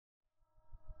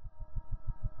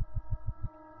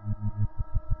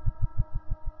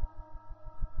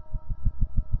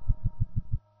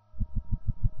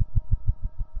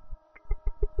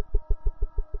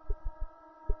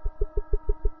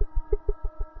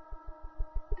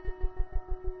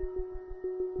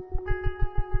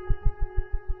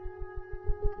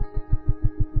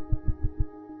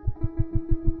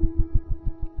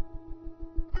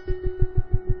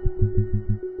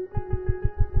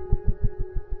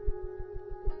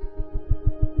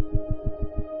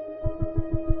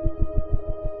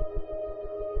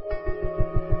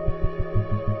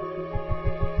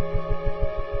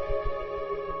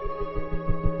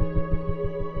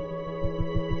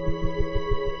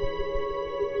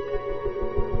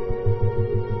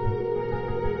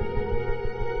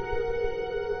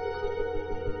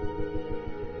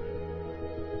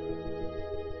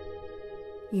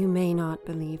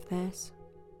this,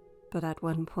 but at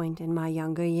one point in my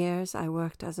younger years, I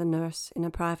worked as a nurse in a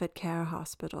private care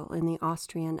hospital in the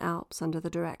Austrian Alps under the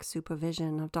direct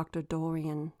supervision of Dr.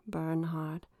 Dorian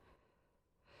Bernhard.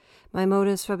 My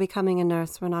motives for becoming a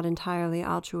nurse were not entirely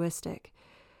altruistic.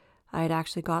 I had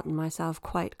actually gotten myself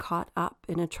quite caught up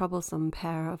in a troublesome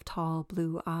pair of tall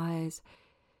blue eyes.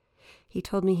 He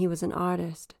told me he was an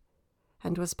artist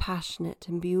and was passionate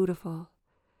and beautiful,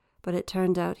 but it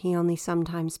turned out he only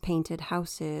sometimes painted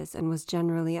houses and was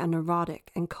generally a neurotic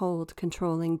and cold,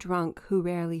 controlling drunk who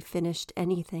rarely finished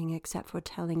anything except for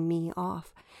telling me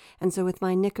off. And so with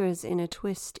my knickers in a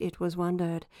twist, it was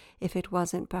wondered if it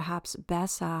wasn't perhaps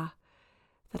Bessa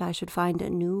that I should find a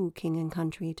new king and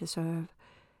country to serve,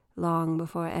 long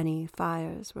before any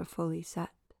fires were fully set.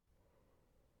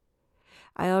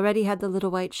 I already had the little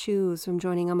white shoes from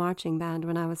joining a marching band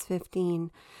when I was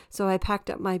 15, so I packed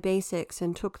up my basics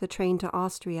and took the train to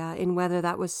Austria in weather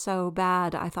that was so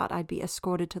bad I thought I'd be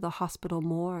escorted to the hospital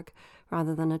morgue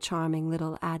rather than a charming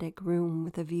little attic room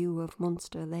with a view of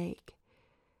Munster Lake.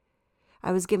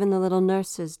 I was given the little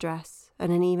nurse's dress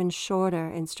and an even shorter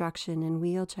instruction in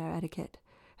wheelchair etiquette,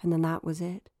 and then that was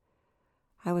it.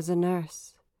 I was a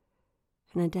nurse,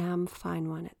 and a damn fine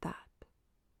one at that.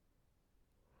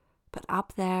 But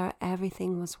up there,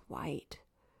 everything was white.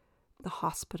 The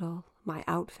hospital, my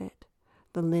outfit,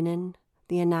 the linen,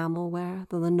 the enamelware,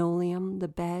 the linoleum, the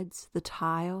beds, the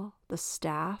tile, the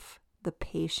staff, the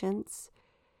patients.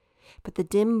 But the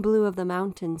dim blue of the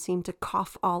mountain seemed to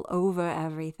cough all over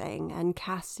everything and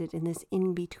cast it in this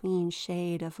in-between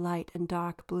shade of light and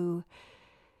dark blue.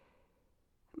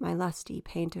 My lusty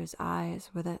painter's eyes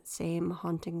were that same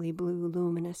hauntingly blue,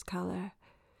 luminous color.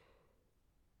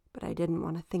 But I didn't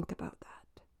want to think about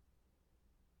that.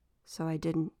 So I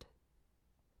didn't.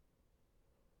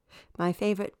 My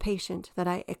favorite patient that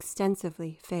I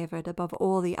extensively favored above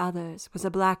all the others was a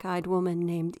black-eyed woman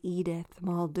named Edith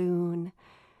Muldoon.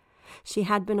 She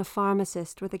had been a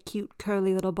pharmacist with a cute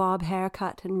curly little bob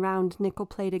haircut and round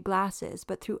nickel-plated glasses,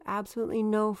 but through absolutely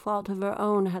no fault of her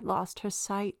own had lost her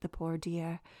sight, the poor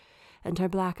dear, and her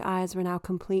black eyes were now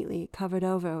completely covered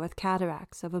over with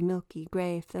cataracts of a milky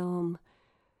gray film.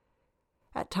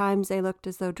 At times they looked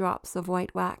as though drops of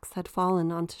white wax had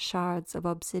fallen onto shards of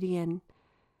obsidian.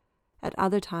 At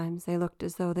other times they looked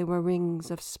as though they were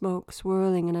rings of smoke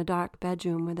swirling in a dark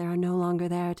bedroom where they are no longer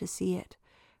there to see it,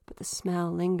 but the smell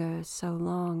lingers so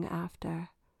long after.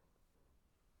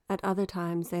 At other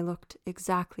times they looked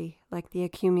exactly like the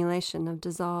accumulation of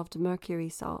dissolved mercury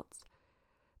salts.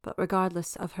 But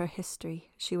regardless of her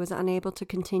history, she was unable to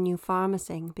continue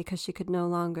pharmacing because she could no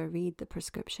longer read the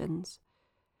prescriptions.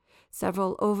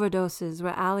 Several overdoses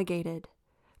were allogated,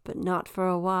 but not for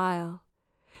a while.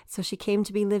 So she came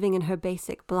to be living in her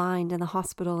basic blind in the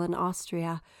hospital in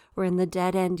Austria, or in the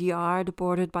dead-end yard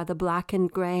bordered by the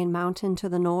blackened grey mountain to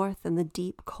the north and the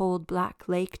deep, cold black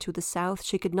lake to the south.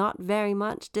 She could not very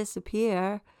much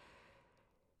disappear.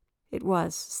 It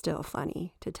was still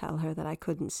funny to tell her that I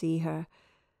couldn't see her,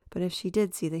 but if she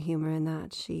did see the humor in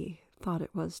that, she thought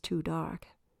it was too dark.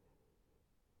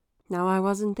 Now I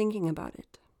wasn't thinking about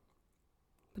it.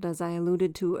 But as I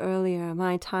alluded to earlier,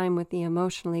 my time with the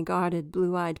emotionally guarded,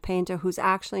 blue-eyed painter, who's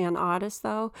actually an artist,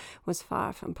 though, was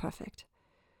far from perfect.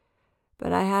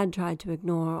 But I had tried to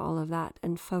ignore all of that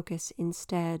and focus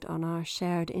instead on our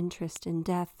shared interest in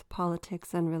death,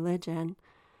 politics, and religion.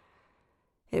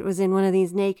 It was in one of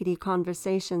these nakedy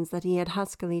conversations that he had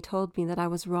huskily told me that I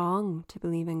was wrong to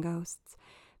believe in ghosts,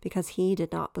 because he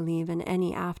did not believe in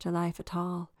any afterlife at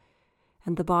all,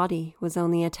 and the body was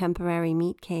only a temporary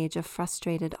meat cage of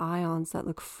frustrated ions that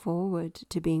look forward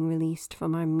to being released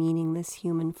from our meaningless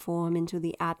human form into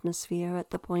the atmosphere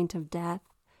at the point of death.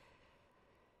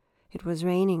 It was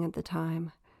raining at the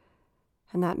time,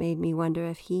 and that made me wonder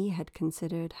if he had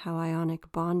considered how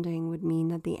ionic bonding would mean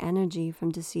that the energy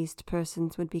from deceased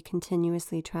persons would be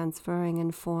continuously transferring in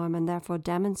form and therefore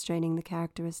demonstrating the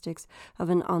characteristics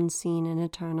of an unseen and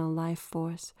eternal life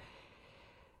force.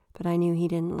 But I knew he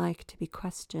didn't like to be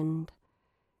questioned,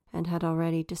 and had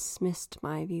already dismissed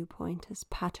my viewpoint as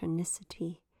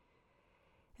patternicity.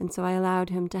 And so I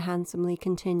allowed him to handsomely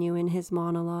continue in his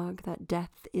monologue that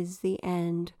death is the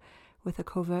end, with a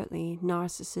covertly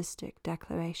narcissistic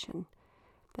declaration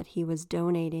that he was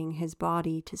donating his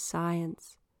body to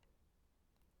science.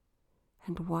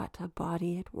 And what a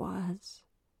body it was.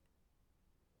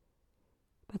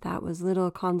 But that was little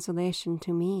consolation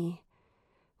to me,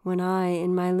 when I,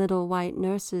 in my little white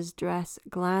nurse's dress,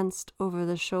 glanced over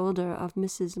the shoulder of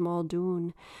Mrs.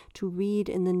 Muldoon to read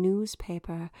in the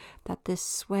newspaper that this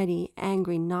sweaty,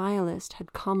 angry nihilist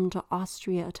had come to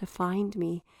Austria to find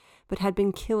me, but had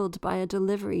been killed by a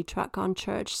delivery truck on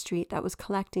Church Street that was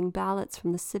collecting ballots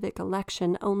from the civic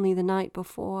election only the night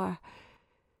before.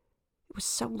 It was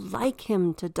so like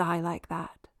him to die like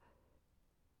that.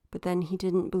 But then he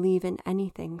didn't believe in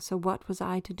anything, so what was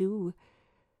I to do?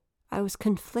 I was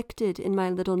conflicted in my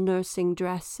little nursing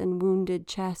dress and wounded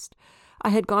chest. I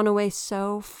had gone away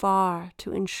so far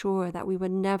to ensure that we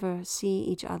would never see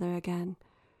each other again.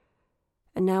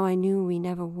 And now I knew we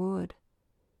never would.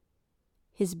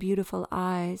 His beautiful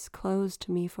eyes closed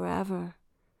to me forever.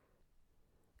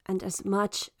 And as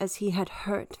much as he had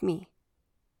hurt me,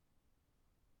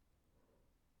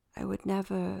 I would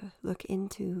never look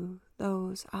into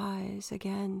those eyes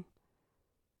again.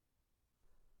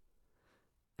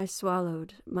 I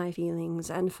swallowed my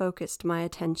feelings and focused my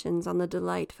attentions on the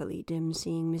delightfully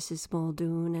dim-seeing Mrs.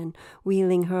 Muldoon and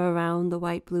wheeling her around the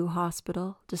white-blue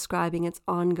hospital, describing its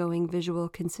ongoing visual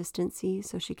consistency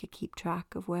so she could keep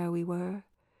track of where we were.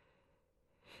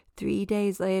 3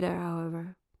 days later,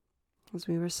 however, as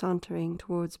we were sauntering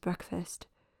towards breakfast,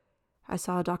 I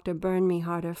saw Dr.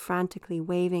 Burnmeharter frantically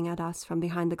waving at us from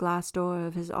behind the glass door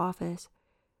of his office.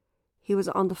 He was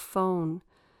on the phone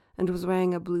and was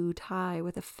wearing a blue tie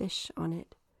with a fish on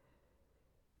it.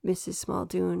 Mrs.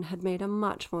 Muldoon had made a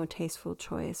much more tasteful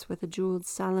choice with a jeweled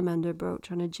salamander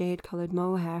brooch on a jade-colored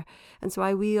mohair, and so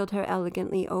I wheeled her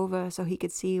elegantly over so he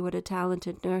could see what a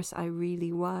talented nurse I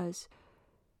really was.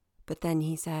 But then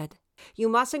he said, "You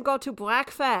mustn't go to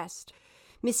breakfast.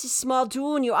 Mrs.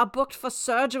 Muldoon, you are booked for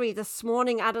surgery this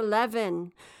morning at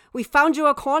 11. We found you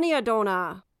a cornea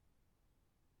donor."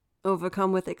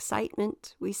 Overcome with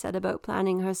excitement, we set about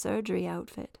planning her surgery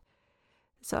outfit.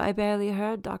 So I barely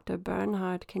heard Dr.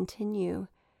 Bernhard continue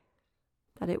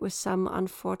that it was some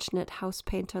unfortunate house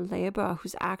painter laborer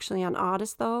who's actually an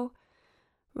artist, though,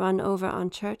 run over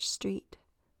on Church Street.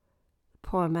 The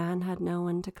poor man had no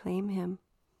one to claim him.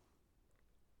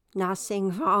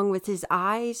 Nothing wrong with his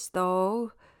eyes,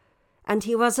 though, and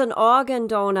he was an organ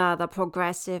donor, the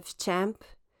progressive champ.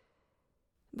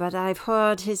 But I've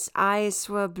heard his eyes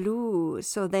were blue,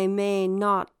 so they may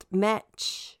not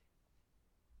match.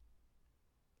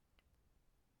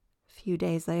 A few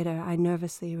days later, I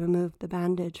nervously removed the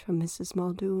bandage from Mrs.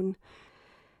 Muldoon,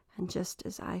 and just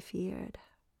as I feared,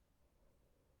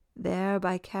 there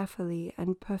by carefully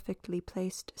and perfectly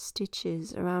placed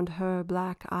stitches around her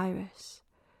black iris,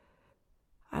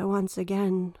 I once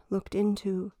again looked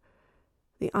into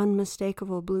the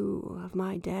unmistakable blue of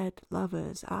my dead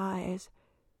lover's eyes.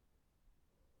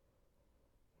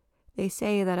 They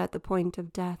say that at the point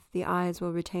of death, the eyes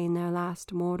will retain their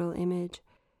last mortal image.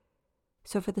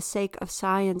 So for the sake of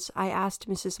science, I asked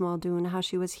Mrs. Muldoon how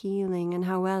she was healing and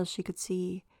how well she could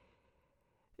see.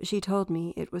 She told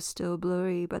me it was still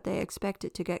blurry, but they expect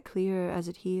it to get clearer as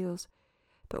it heals.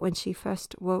 But when she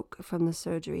first woke from the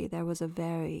surgery, there was a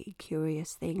very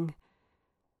curious thing.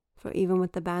 For even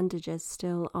with the bandages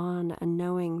still on and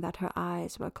knowing that her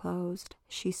eyes were closed,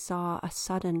 she saw a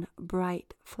sudden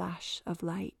bright flash of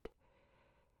light.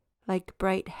 Like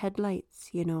bright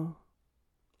headlights, you know.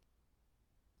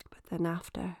 But then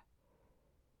after,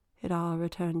 it all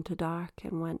returned to dark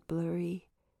and went blurry.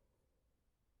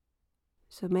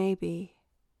 So maybe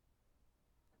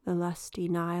the lusty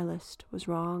nihilist was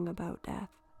wrong about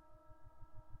death.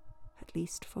 At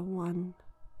least for one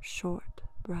short,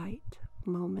 bright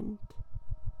moment.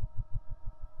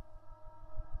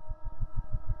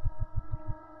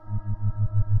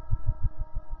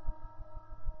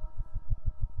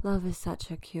 Love is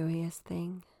such a curious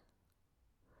thing.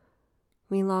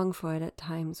 We long for it at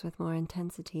times with more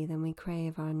intensity than we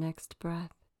crave our next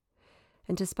breath.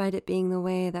 And despite it being the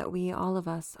way that we, all of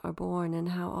us, are born and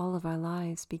how all of our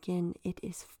lives begin, it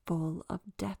is full of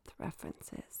death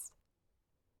references.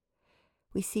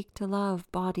 We seek to love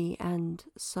body and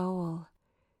soul.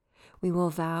 We will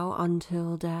vow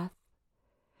until death.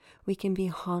 We can be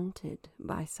haunted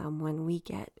by someone. We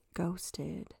get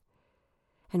ghosted.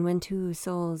 And when two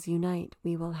souls unite,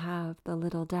 we will have the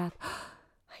little death.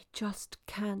 I just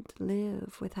can't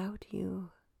live without you.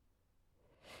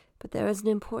 But there is an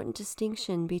important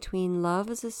distinction between love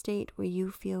as a state where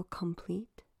you feel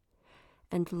complete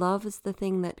and love is the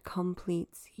thing that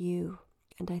completes you.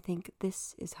 And I think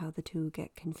this is how the two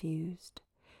get confused.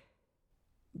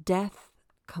 Death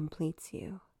completes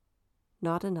you,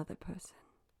 not another person.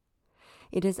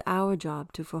 It is our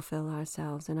job to fulfill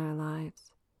ourselves in our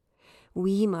lives.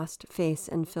 We must face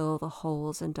and fill the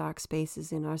holes and dark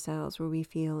spaces in ourselves where we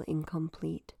feel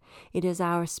incomplete. It is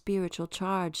our spiritual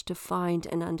charge to find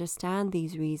and understand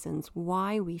these reasons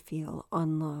why we feel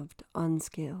unloved,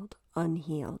 unskilled,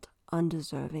 unhealed,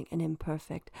 undeserving, and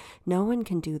imperfect. No one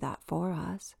can do that for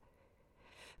us.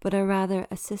 but are rather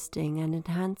assisting and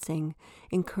enhancing,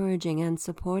 encouraging and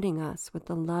supporting us with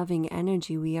the loving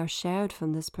energy we are shared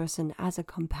from this person as a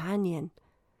companion,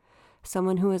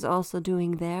 someone who is also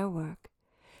doing their work,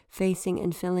 facing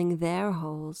and filling their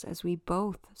holes as we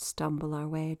both stumble our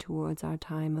way towards our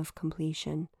time of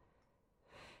completion.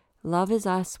 Love is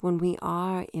us when we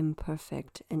are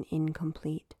imperfect and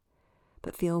incomplete,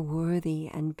 but feel worthy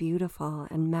and beautiful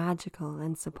and magical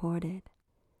and supported.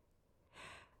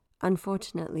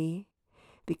 Unfortunately,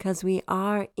 because we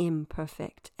are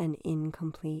imperfect and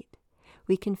incomplete,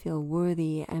 we can feel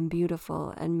worthy and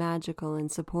beautiful and magical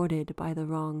and supported by the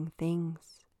wrong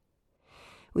things.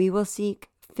 We will seek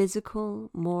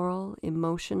physical, moral,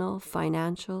 emotional,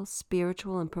 financial,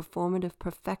 spiritual, and performative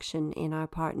perfection in our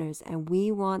partners, and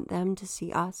we want them to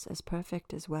see us as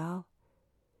perfect as well.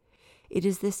 It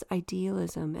is this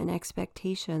idealism and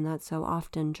expectation that so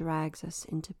often drags us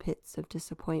into pits of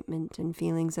disappointment and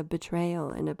feelings of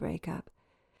betrayal in a breakup.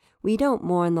 We don't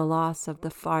mourn the loss of the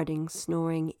farting,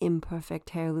 snoring,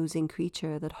 imperfect, hair-losing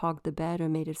creature that hogged the bed or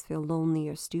made us feel lonely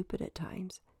or stupid at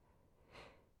times.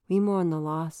 We mourn the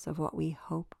loss of what we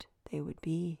hoped they would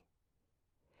be,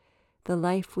 the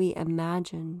life we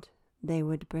imagined they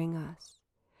would bring us.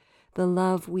 The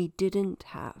love we didn't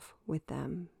have with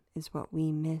them is what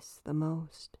we miss the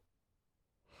most.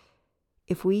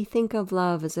 If we think of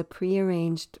love as a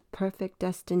prearranged, perfect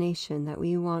destination that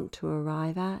we want to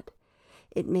arrive at,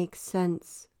 it makes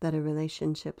sense that a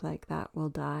relationship like that will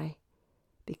die,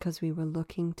 because we were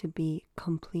looking to be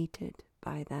completed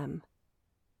by them.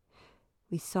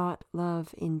 We sought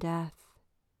love in death,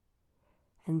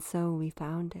 and so we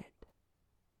found it.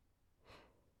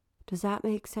 Does that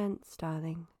make sense,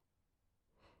 darling?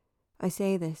 I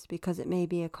say this because it may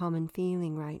be a common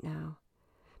feeling right now,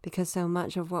 because so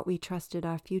much of what we trusted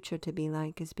our future to be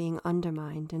like is being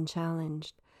undermined and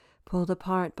challenged, pulled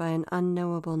apart by an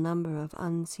unknowable number of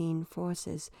unseen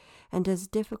forces, and as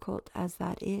difficult as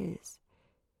that is,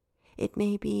 it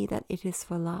may be that it is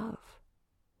for love,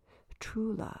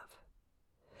 true love.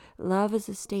 Love is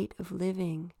a state of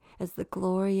living as the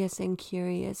glorious and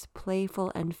curious,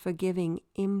 playful and forgiving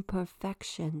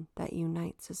imperfection that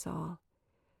unites us all.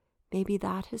 Maybe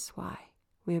that is why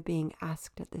we are being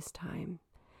asked at this time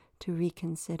to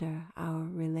reconsider our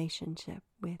relationship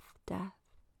with death.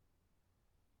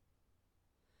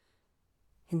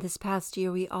 In this past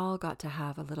year, we all got to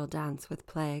have a little dance with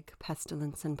plague,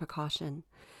 pestilence, and precaution.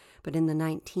 But in the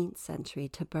 19th century,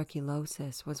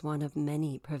 tuberculosis was one of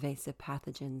many pervasive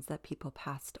pathogens that people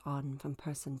passed on from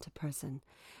person to person,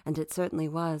 and it certainly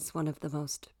was one of the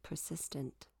most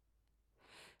persistent.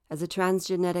 As a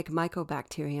transgenic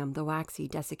mycobacterium, the waxy,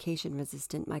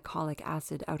 desiccation-resistant mycolic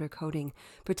acid outer coating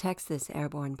protects this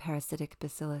airborne parasitic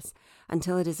bacillus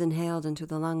until it is inhaled into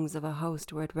the lungs of a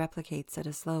host where it replicates at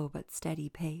a slow but steady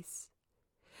pace.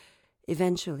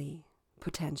 Eventually,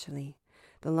 potentially,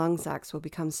 the lung sacs will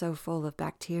become so full of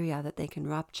bacteria that they can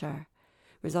rupture,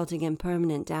 resulting in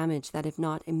permanent damage that, if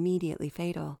not immediately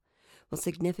fatal, will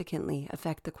significantly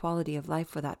affect the quality of life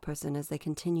for that person as they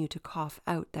continue to cough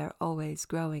out their always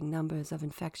growing numbers of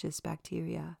infectious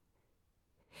bacteria.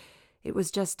 It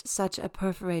was just such a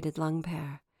perforated lung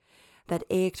pair that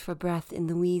ached for breath in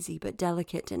the wheezy but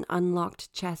delicate and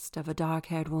unlocked chest of a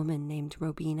dark-haired woman named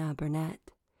Robina Burnett.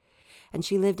 And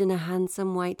she lived in a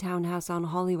handsome white townhouse on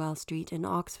Holywell Street in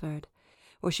Oxford,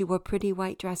 where she wore pretty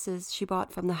white dresses she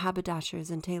bought from the haberdashers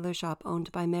and tailor shop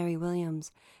owned by Mary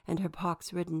Williams and her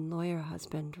pox-ridden lawyer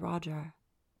husband, Roger.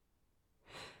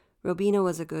 Robina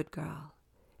was a good girl,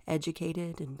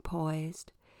 educated and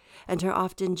poised, and her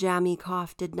often jammy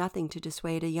cough did nothing to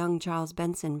dissuade a young Charles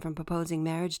Benson from proposing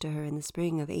marriage to her in the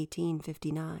spring of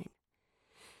 1859.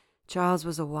 Charles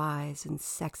was a wise and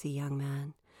sexy young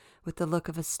man, with the look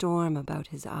of a storm about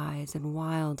his eyes and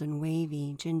wild and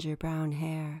wavy ginger-brown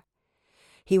hair.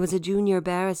 He was a junior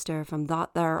barrister from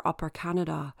that there Upper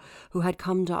Canada, who had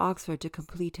come to Oxford to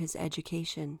complete his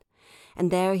education, and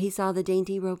there he saw the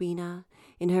dainty Robina,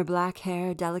 in her black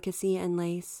hair, delicacy, and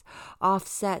lace,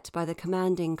 offset by the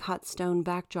commanding cut-stone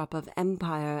backdrop of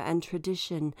empire and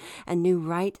tradition, and knew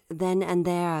right then and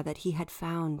there that he had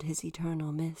found his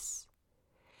eternal miss.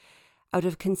 Out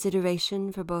of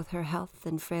consideration for both her health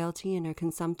and frailty and her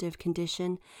consumptive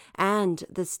condition, and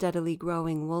the steadily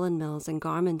growing woolen mills and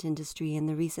garment industry in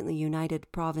the recently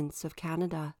united province of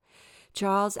Canada,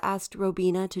 Charles asked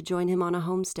Robina to join him on a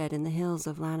homestead in the hills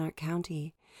of Lanark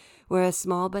County, where a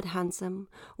small but handsome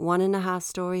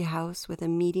 1.5-story house with a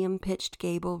medium-pitched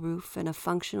gable roof and a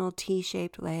functional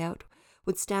T-shaped layout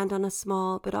would stand on a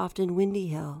small but often windy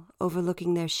hill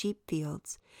overlooking their sheep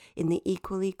fields in the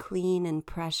equally clean and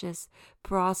precious,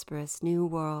 prosperous new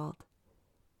world.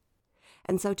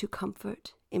 And so to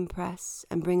comfort, impress,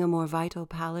 and bring a more vital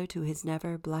pallor to his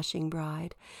never-blushing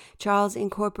bride, Charles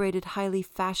incorporated highly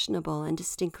fashionable and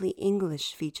distinctly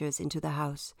English features into the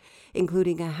house,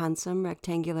 including a handsome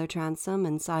rectangular transom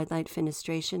and sidelight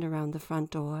fenestration around the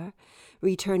front door,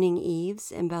 returning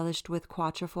eaves embellished with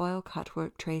quatrefoil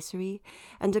cutwork tracery,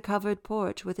 and a covered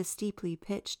porch with a steeply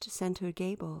pitched center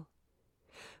gable.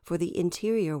 For the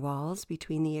interior walls,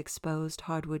 between the exposed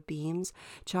hardwood beams,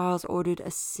 Charles ordered a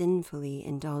sinfully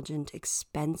indulgent,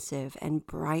 expensive, and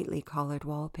brightly colored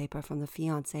wallpaper from the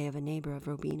fiancé of a neighbor of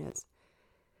Robina's.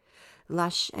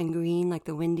 Lush and green like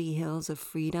the windy hills of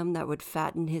freedom that would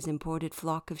fatten his imported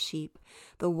flock of sheep,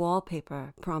 the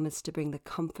wallpaper promised to bring the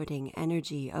comforting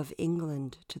energy of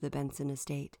England to the Benson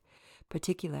estate,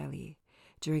 particularly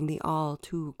during the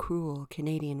all-too-cruel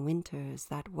Canadian winters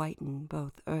that whiten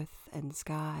both earth and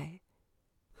sky.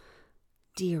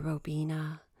 Dear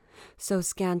Robina, so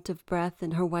scant of breath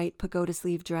in her white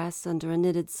pagoda-sleeve dress under a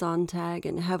knitted sontag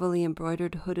and heavily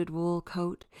embroidered hooded wool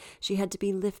coat, she had to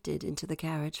be lifted into the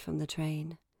carriage from the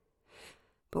train.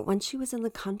 But once she was in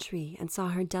the country and saw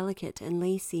her delicate and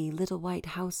lacy little white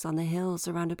house on the hill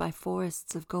surrounded by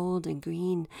forests of gold and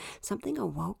green, something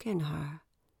awoke in her.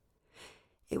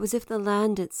 It was as if the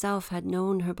land itself had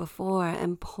known her before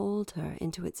and pulled her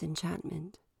into its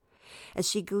enchantment. As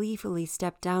she gleefully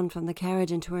stepped down from the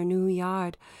carriage into her new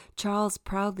yard, Charles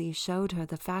proudly showed her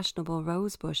the fashionable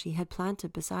rosebush he had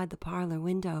planted beside the parlor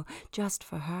window just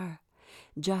for her,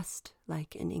 just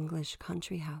like an English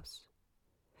country house.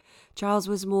 Charles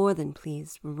was more than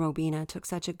pleased when Robina took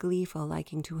such a gleeful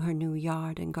liking to her new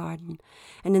yard and garden,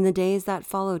 and in the days that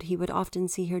followed he would often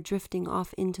see her drifting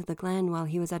off into the glen while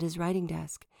he was at his writing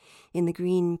desk, in the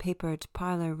green-papered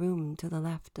parlor room to the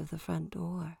left of the front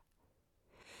door.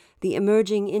 The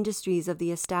emerging industries of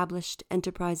the established,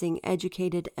 enterprising,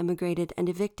 educated, emigrated, and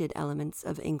evicted elements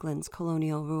of England's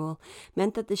colonial rule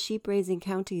meant that the sheep-raising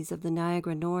counties of the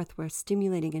Niagara North were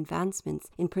stimulating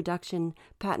advancements in production,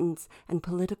 patents, and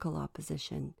political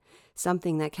opposition,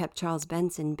 something that kept Charles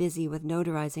Benson busy with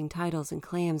notarizing titles and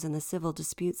claims in the civil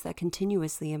disputes that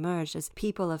continuously emerged as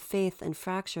people of faith and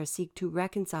fracture seek to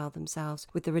reconcile themselves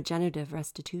with the regenerative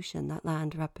restitution that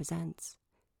land represents.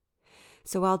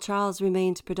 So while Charles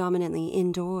remained predominantly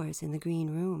indoors in the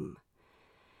green room,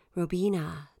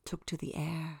 Robina took to the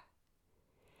air.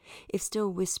 If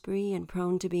still whispery and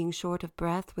prone to being short of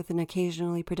breath, with an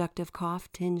occasionally productive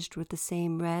cough tinged with the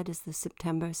same red as the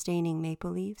September staining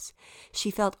maple leaves, she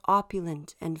felt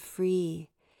opulent and free,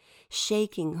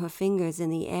 shaking her fingers in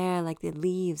the air like the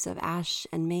leaves of ash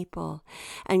and maple,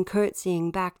 and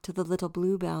curtsying back to the little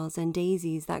bluebells and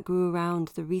daisies that grew around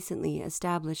the recently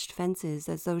established fences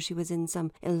as though she was in some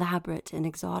elaborate and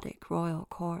exotic royal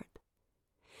court.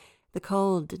 The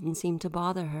cold didn't seem to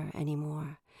bother her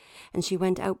anymore, and she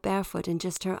went out barefoot in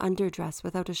just her underdress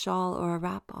without a shawl or a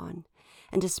wrap on,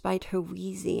 and despite her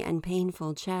wheezy and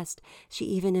painful chest, she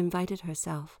even invited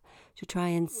herself to try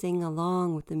and sing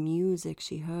along with the music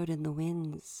she heard in the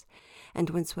winds, and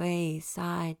would sway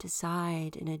side to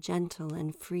side in a gentle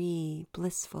and free,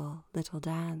 blissful little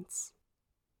dance.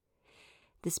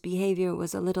 This behavior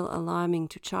was a little alarming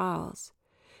to Charles,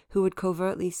 who would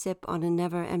covertly sip on a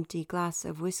never-empty glass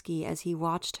of whiskey as he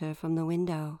watched her from the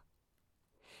window.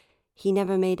 He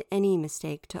never made any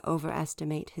mistake to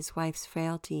overestimate his wife's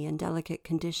frailty and delicate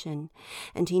condition,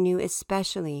 and he knew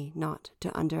especially not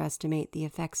to underestimate the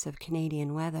effects of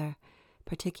Canadian weather,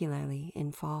 particularly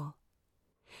in fall.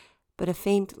 But a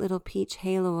faint little peach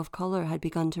halo of color had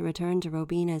begun to return to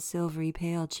Robina's silvery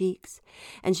pale cheeks,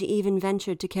 and she even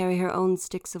ventured to carry her own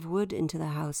sticks of wood into the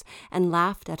house and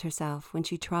laughed at herself when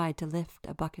she tried to lift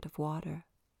a bucket of water.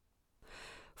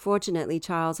 Fortunately,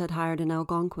 Charles had hired an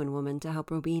Algonquin woman to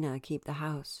help Robina keep the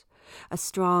house, a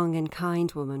strong and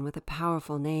kind woman with a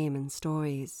powerful name and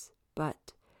stories,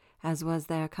 but, as was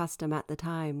their custom at the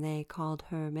time, they called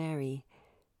her Mary.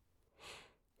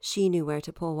 She knew where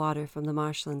to pull water from the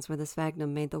marshlands where the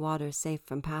sphagnum made the water safe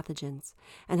from pathogens,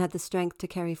 and had the strength to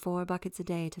carry 4 buckets a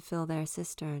day to fill their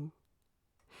cistern.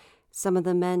 Some of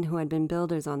the men who had been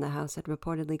builders on the house had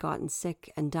reportedly gotten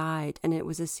sick and died, and it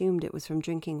was assumed it was from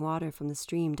drinking water from the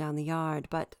stream down the yard,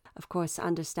 but, of course,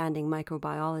 understanding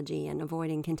microbiology and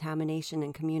avoiding contamination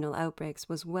and communal outbreaks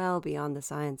was well beyond the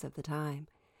science of the time.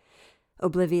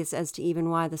 Oblivious as to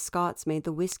even why the Scots made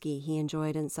the whiskey he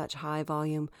enjoyed in such high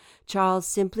volume, Charles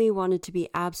simply wanted to be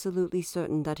absolutely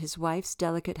certain that his wife's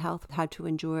delicate health had to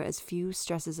endure as few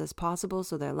stresses as possible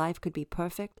so their life could be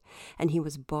perfect, and he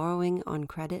was borrowing on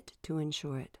credit to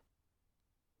ensure it.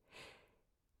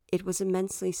 It was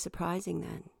immensely surprising,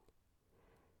 then,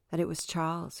 that it was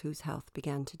Charles whose health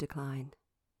began to decline.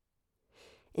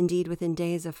 Indeed, within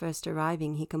days of first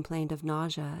arriving, he complained of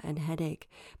nausea and headache,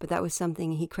 but that was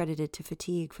something he credited to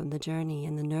fatigue from the journey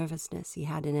and the nervousness he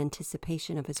had in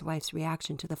anticipation of his wife's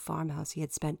reaction to the farmhouse he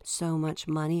had spent so much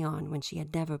money on when she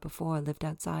had never before lived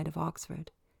outside of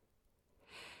Oxford.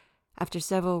 After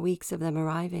several weeks of them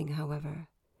arriving, however,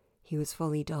 he was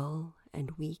fully dull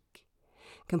and weak,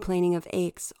 complaining of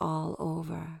aches all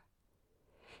over.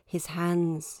 His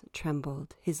hands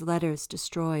trembled, his letters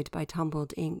destroyed by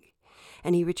tumbled ink,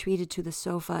 and he retreated to the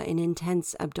sofa in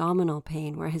intense abdominal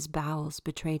pain where his bowels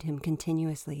betrayed him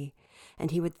continuously,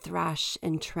 and he would thrash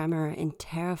and tremor in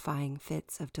terrifying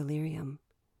fits of delirium.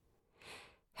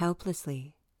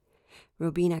 Helplessly,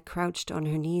 Robina crouched on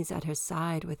her knees at her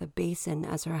side with a basin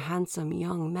as her handsome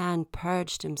young man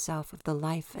purged himself of the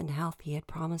life and health he had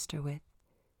promised her with.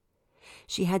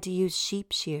 She had to use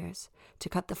sheep shears to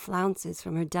cut the flounces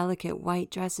from her delicate white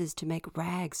dresses to make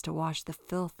rags to wash the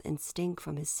filth and stink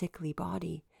from his sickly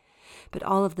body. But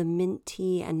all of the mint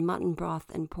tea and mutton broth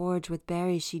and porridge with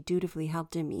berries she dutifully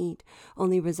helped him eat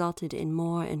only resulted in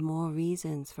more and more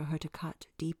reasons for her to cut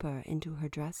deeper into her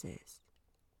dresses.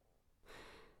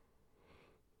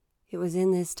 It was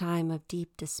in this time of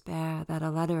deep despair that a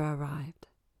letter arrived.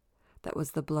 That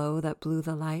was the blow that blew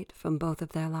the light from both of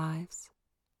their lives.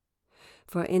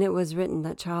 For in it was written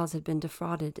that Charles had been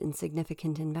defrauded in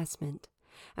significant investment,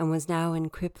 and was now in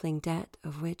crippling debt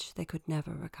of which they could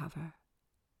never recover.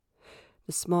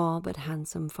 The small but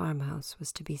handsome farmhouse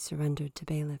was to be surrendered to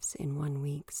bailiffs in 1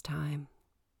 week's time.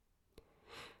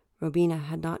 Robina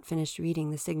had not finished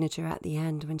reading the signature at the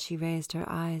end when she raised her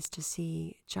eyes to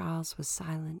see Charles was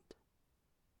silent,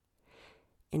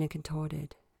 in a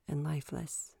contorted and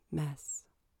lifeless mess.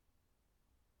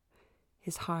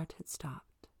 His heart had stopped,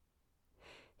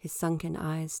 his sunken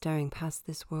eyes staring past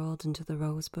this world into the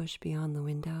rosebush beyond the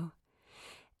window,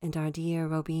 and our dear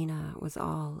Robina was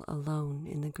all alone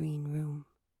in the green room,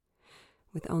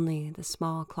 with only the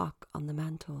small clock on the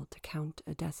mantel to count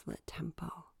a desolate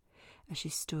tempo as she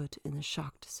stood in the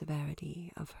shocked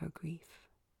severity of her grief.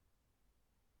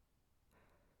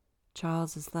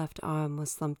 Charles's left arm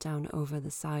was slumped down over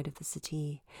the side of the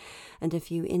settee, and a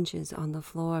few inches on the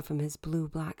floor from his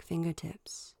blue-black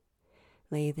fingertips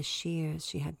lay the shears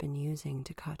she had been using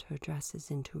to cut her dresses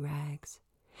into rags,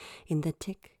 in the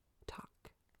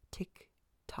tick-tock,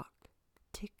 tick-tock,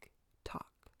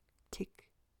 tick-tock,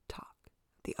 tick-tock,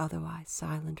 the otherwise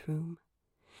silent room.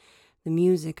 The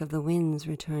music of the winds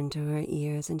returned to her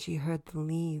ears, and she heard the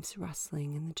leaves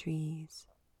rustling in the trees.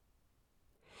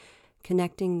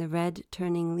 Connecting the red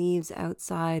turning leaves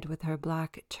outside with her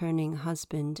black turning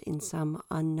husband in some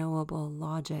unknowable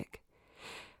logic,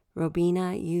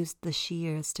 Robina used the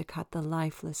shears to cut the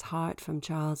lifeless heart from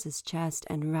Charles's chest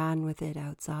and ran with it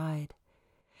outside.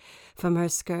 From her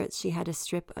skirts she had a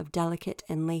strip of delicate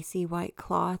and lacy white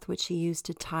cloth which she used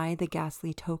to tie the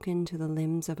ghastly token to the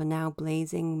limbs of a now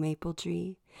blazing maple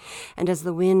tree, and as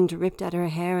the wind ripped at her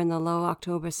hair in the low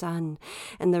October sun,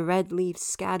 and the red leaves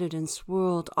scattered and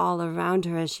swirled all around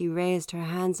her as she raised her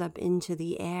hands up into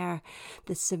the air,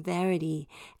 the severity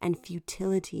and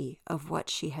futility of what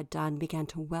she had done began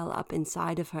to well up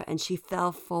inside of her, and she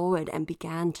fell forward and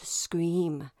began to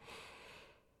scream.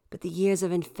 But the years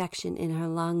of infection in her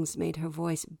lungs made her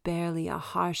voice barely a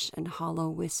harsh and hollow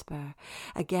whisper.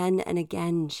 Again and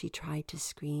again she tried to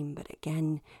scream, but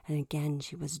again and again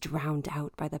she was drowned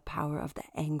out by the power of the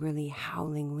angrily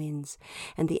howling winds,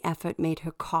 and the effort made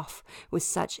her cough with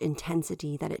such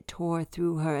intensity that it tore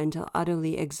through her until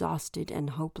utterly exhausted and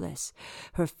hopeless,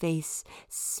 her face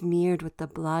smeared with the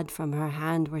blood from her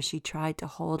hand where she tried to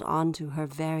hold on to her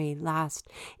very last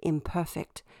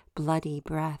imperfect, bloody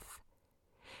breath.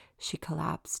 She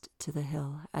collapsed to the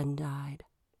hill and died,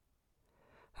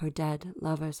 her dead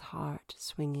lover's heart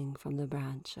swinging from the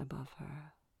branch above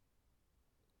her.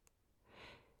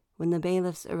 When the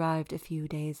bailiffs arrived a few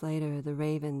days later, the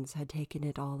ravens had taken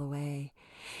it all away,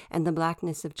 and the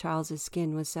blackness of Charles's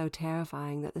skin was so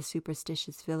terrifying that the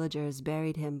superstitious villagers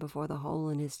buried him before the hole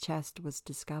in his chest was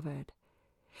discovered.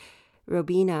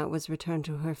 Robina was returned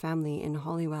to her family in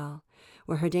Holywell,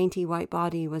 where her dainty white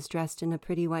body was dressed in a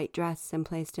pretty white dress and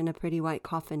placed in a pretty white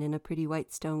coffin in a pretty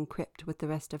white stone crypt with the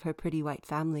rest of her pretty white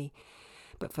family.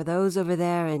 But for those over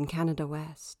there in Canada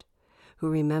West, who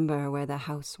remember where the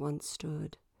house once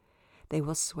stood, they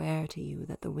will swear to you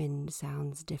that the wind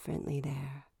sounds differently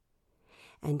there.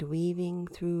 And weaving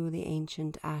through the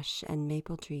ancient ash and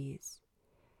maple trees,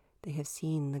 they have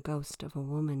seen the ghost of a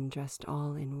woman dressed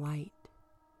all in white,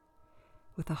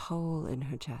 with a hole in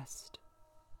her chest,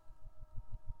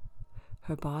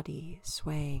 her body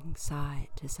swaying side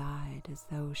to side as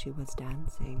though she was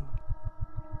dancing.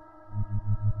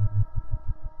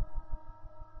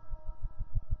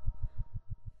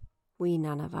 We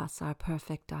none of us are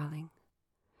perfect, darling,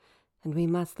 and we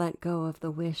must let go of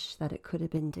the wish that it could have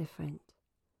been different,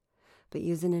 but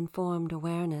use an informed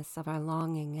awareness of our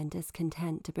longing and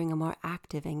discontent to bring a more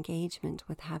active engagement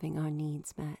with having our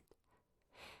needs met.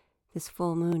 This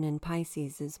full moon in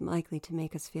Pisces is likely to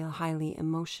make us feel highly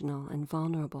emotional and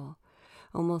vulnerable,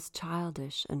 almost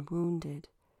childish and wounded,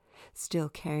 still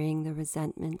carrying the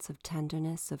resentments of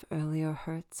tenderness of earlier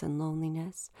hurts and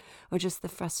loneliness, or just the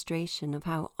frustration of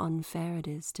how unfair it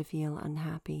is to feel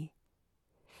unhappy.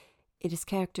 It is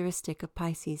characteristic of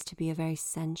Pisces to be a very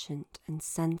sentient and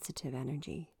sensitive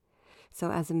energy,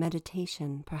 so as a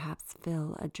meditation, perhaps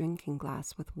fill a drinking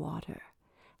glass with water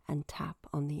and tap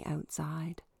on the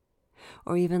outside,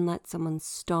 or even let someone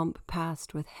stomp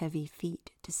past with heavy feet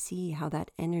to see how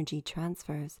that energy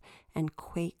transfers and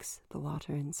quakes the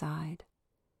water inside.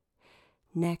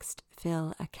 Next,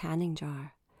 fill a canning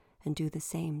jar and do the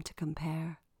same to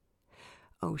compare.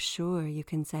 Oh, sure, you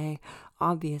can say,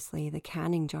 obviously the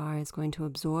canning jar is going to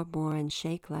absorb more and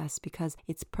shake less because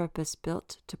it's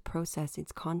purpose-built to process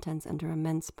its contents under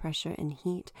immense pressure and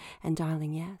heat. And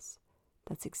darling, yes,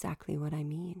 that's exactly what I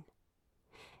mean.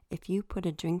 If you put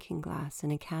a drinking glass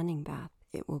in a canning bath,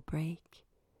 it will break.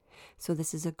 So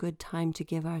this is a good time to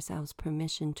give ourselves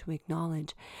permission to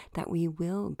acknowledge that we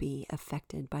will be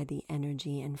affected by the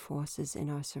energy and forces in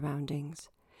our surroundings,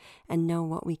 and know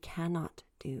what we cannot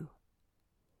do.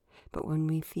 But when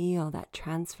we feel that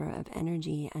transfer of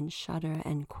energy and shudder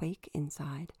and quake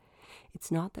inside,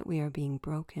 it's not that we are being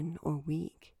broken or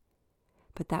weak,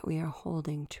 but that we are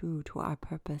holding true to our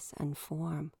purpose and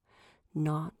form.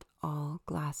 Not all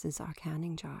glasses are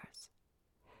canning jars.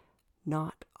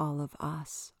 Not all of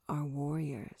us are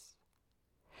warriors.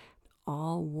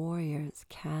 All warriors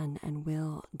can and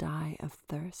will die of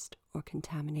thirst or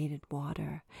contaminated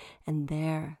water, and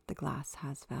there the glass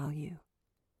has value.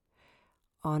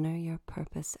 Honor your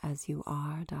purpose as you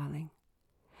are, darling.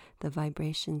 The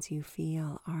vibrations you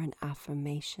feel are an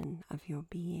affirmation of your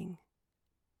being.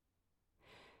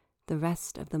 The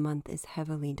rest of the month is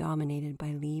heavily dominated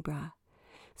by Libra,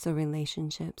 so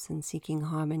relationships and seeking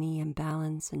harmony and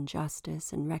balance and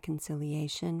justice and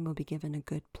reconciliation will be given a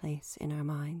good place in our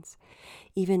minds.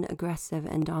 Even aggressive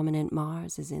and dominant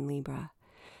Mars is in Libra,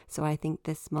 so I think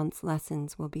this month's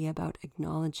lessons will be about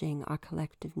acknowledging our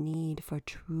collective need for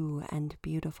true and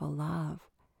beautiful love.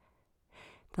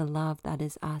 The love that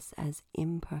is us as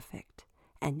imperfect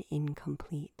and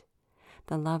incomplete.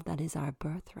 The love that is our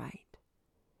birthright.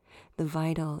 The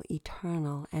vital,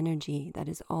 eternal energy that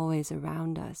is always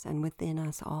around us and within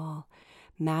us all.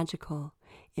 Magical,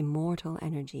 immortal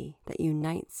energy that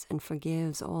unites and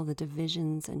forgives all the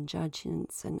divisions and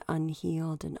judgments and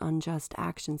unhealed and unjust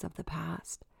actions of the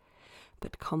past,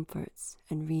 but comforts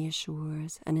and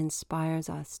reassures and inspires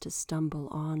us to stumble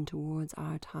on towards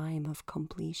our time of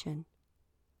completion.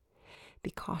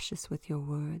 Be cautious with your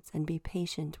words and be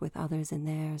patient with others in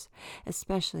theirs,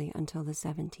 especially until the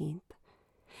 17th.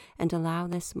 And allow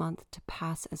this month to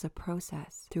pass as a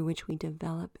process through which we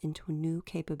develop into new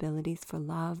capabilities for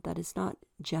love that is not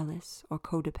jealous or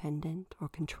codependent or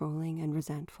controlling and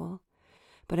resentful,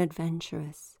 but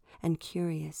adventurous and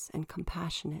curious and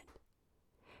compassionate.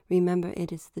 Remember,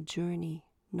 it is the journey,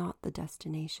 not the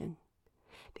destination,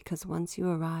 because once you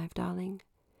arrive, darling,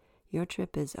 your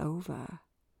trip is over.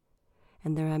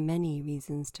 And there are many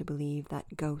reasons to believe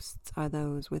that ghosts are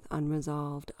those with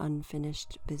unresolved,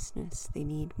 unfinished business they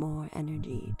need more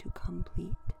energy to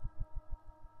complete.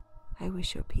 I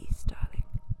wish you peace, darling.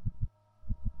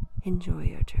 Enjoy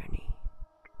your journey.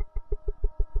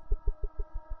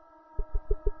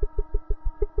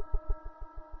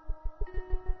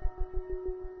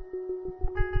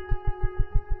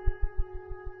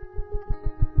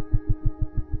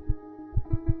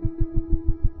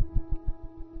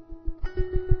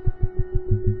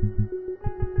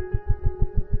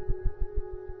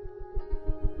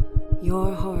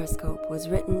 Your horoscope was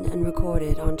written and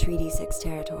recorded on Treaty 6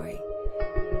 territory,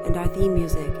 and our theme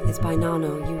music is by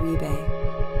Nano Uribe.